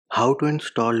How to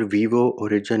install Vivo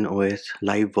Origin OS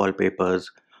live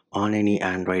wallpapers on any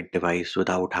Android device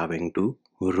without having to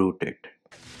root it.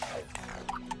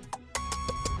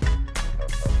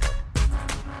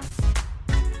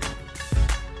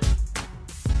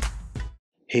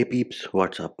 Hey peeps,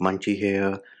 what's up? Munchie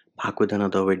here, back with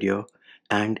another video.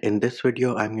 And in this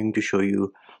video, I'm going to show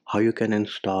you how you can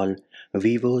install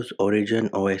Vivo's Origin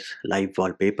OS live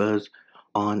wallpapers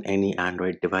on any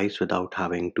Android device without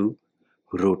having to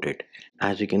root it.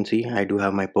 As you can see, I do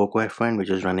have my Poco F1 which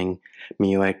is running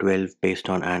MIUI 12 based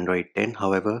on Android 10.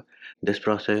 However, this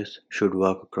process should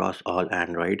work across all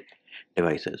Android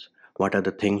devices. What are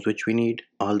the things which we need?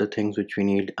 All the things which we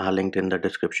need are linked in the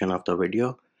description of the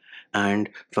video. And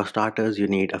for starters, you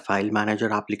need a file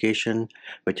manager application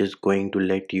which is going to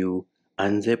let you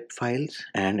unzip files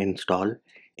and install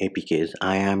APKs.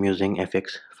 I am using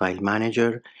FX File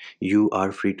Manager. You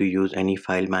are free to use any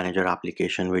file manager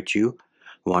application which you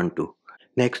want to.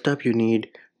 Next up, you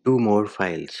need two more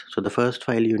files. So the first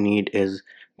file you need is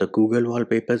the Google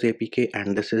Wallpapers APK,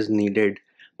 and this is needed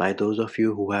by those of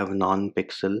you who have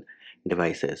non-Pixel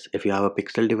devices. If you have a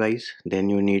Pixel device, then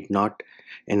you need not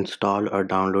install or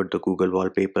download the Google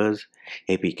Wallpapers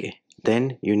APK.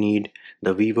 Then you need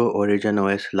the Vivo Origin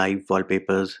OS live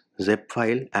wallpapers zip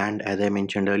file, and as I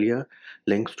mentioned earlier,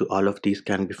 links to all of these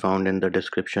can be found in the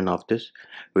description of this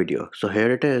video. So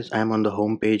here it is. I'm on the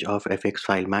home page of FX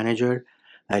File Manager.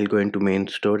 I'll go into main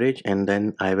storage and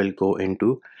then I will go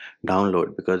into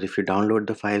download, because if you download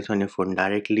the files on your phone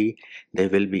directly, they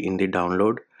will be in the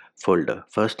download folder.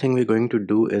 First thing we're going to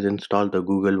do is install the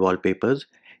Google Wallpapers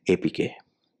APK.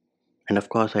 And of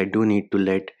course, I do need to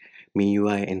let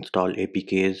MIUI install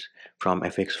APKs from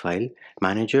FX File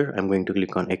Manager. I'm going to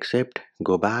click on accept,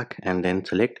 go back, and then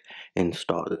select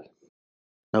install.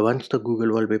 Now once the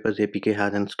Google Wallpapers APK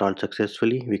has installed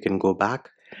successfully, we can go back.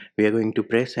 We are going to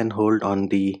press and hold on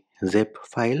the zip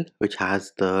file which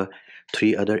has the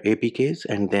three other APKs,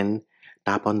 and then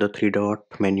tap on the three dot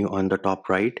menu on the top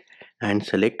right and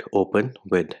select open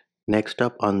with. Next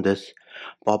up on this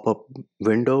pop-up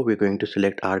window, we're going to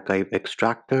select archive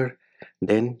extractor,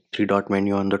 then three dot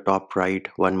menu on the top right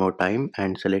one more time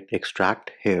and select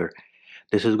extract here.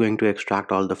 This is going to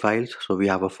extract all the files. So we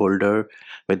have a folder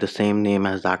with the same name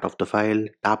as that of the file.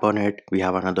 Tap on it, we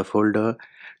have another folder.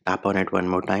 Tap on it one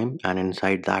more time, and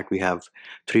inside that we have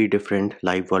three different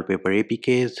live wallpaper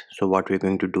APKs. So what we're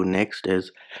going to do next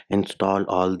is install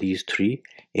all these three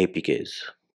APKs.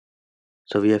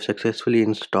 So we have successfully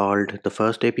installed the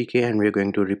first APK, and we're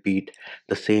going to repeat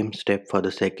the same step for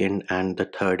the second and the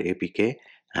third APK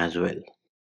as well.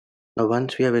 Now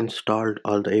once we have installed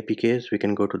all the APKs, we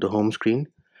can go to the home screen,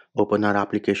 open our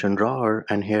application drawer,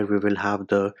 and here we will have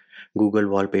the Google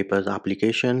Wallpapers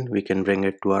application. We can bring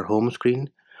it to our home screen,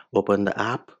 open the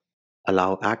app,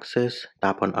 allow access,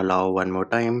 tap on allow one more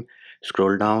time,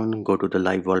 scroll down, go to the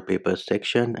live wallpapers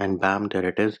section, and bam, there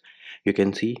it is. You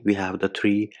can see we have the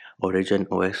three Origin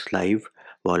OS live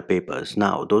wallpapers.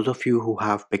 Now those of you who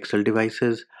have Pixel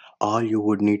devices, all you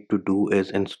would need to do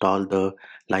is install the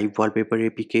live wallpaper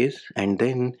APKs, and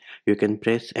then you can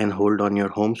press and hold on your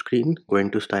home screen, go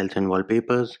into styles and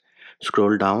wallpapers,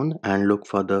 scroll down and look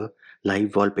for the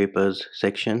live wallpapers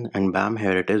section, and bam,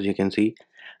 here it is. You can see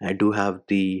I do have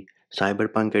the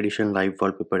Cyberpunk edition live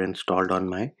wallpaper installed on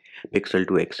my Pixel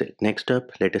 2 XL. Next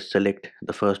up, let us select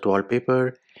the first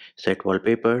wallpaper, set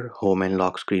wallpaper, home and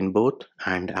lock screen both,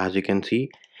 and as you can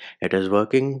see, it is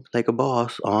working like a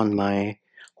boss on my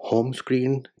home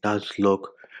screen. Does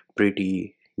look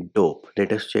pretty dope.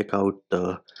 Let us check out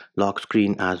the lock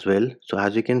screen as well. So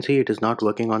as you can see, it is not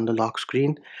working on the lock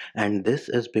screen, and this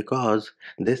is because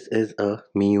this is a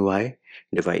MIUI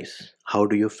device. How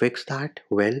do you fix that?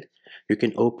 Well, you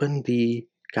can open the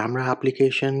camera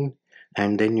application,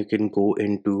 and then you can go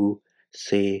into,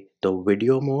 say, the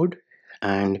video mode,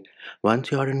 and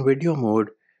once you are in video mode,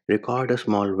 record a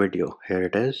small video. Here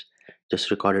it is.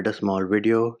 Just recorded a small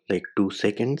video like 2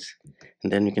 seconds,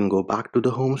 and then you can go back to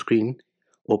the home screen,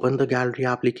 open the gallery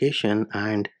application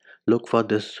and look for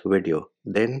this video.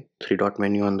 Then three dot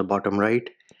menu on the bottom right,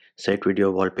 set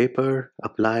video wallpaper,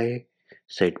 apply,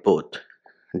 set both.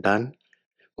 Done.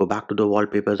 Go back to the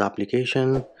wallpapers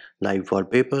application, live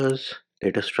wallpapers.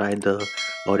 Let us try the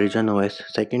Origin OS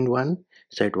second one,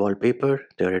 set wallpaper.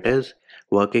 There it is,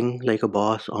 working like a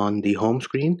boss on the home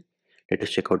screen. Let us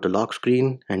check out the lock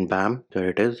screen, and bam, there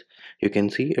it is. You can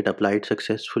see it applied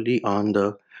successfully on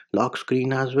the lock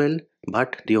screen as well,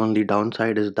 but the only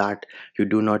downside is that you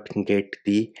do not get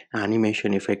the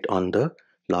animation effect on the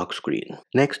lock screen.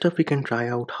 Next up, we can try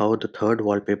out how the third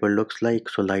wallpaper looks like.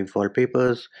 So live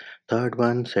wallpapers, third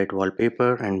one, set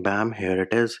wallpaper, and bam, here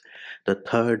it is. The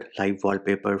third live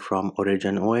wallpaper from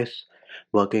Origin OS,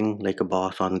 working like a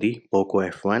boss on the Poco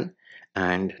F1.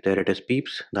 And there it is,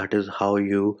 peeps. That is how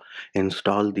you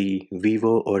install the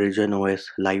Vivo Origin OS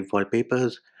live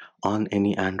wallpapers on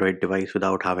any Android device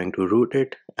without having to root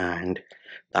it. And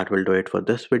that will do it for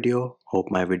this video. Hope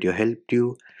my video helped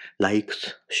you.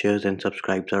 Likes, shares, and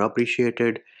subscribes are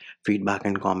appreciated. Feedback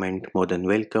and comment more than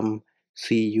welcome.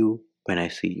 See you when I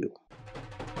see you.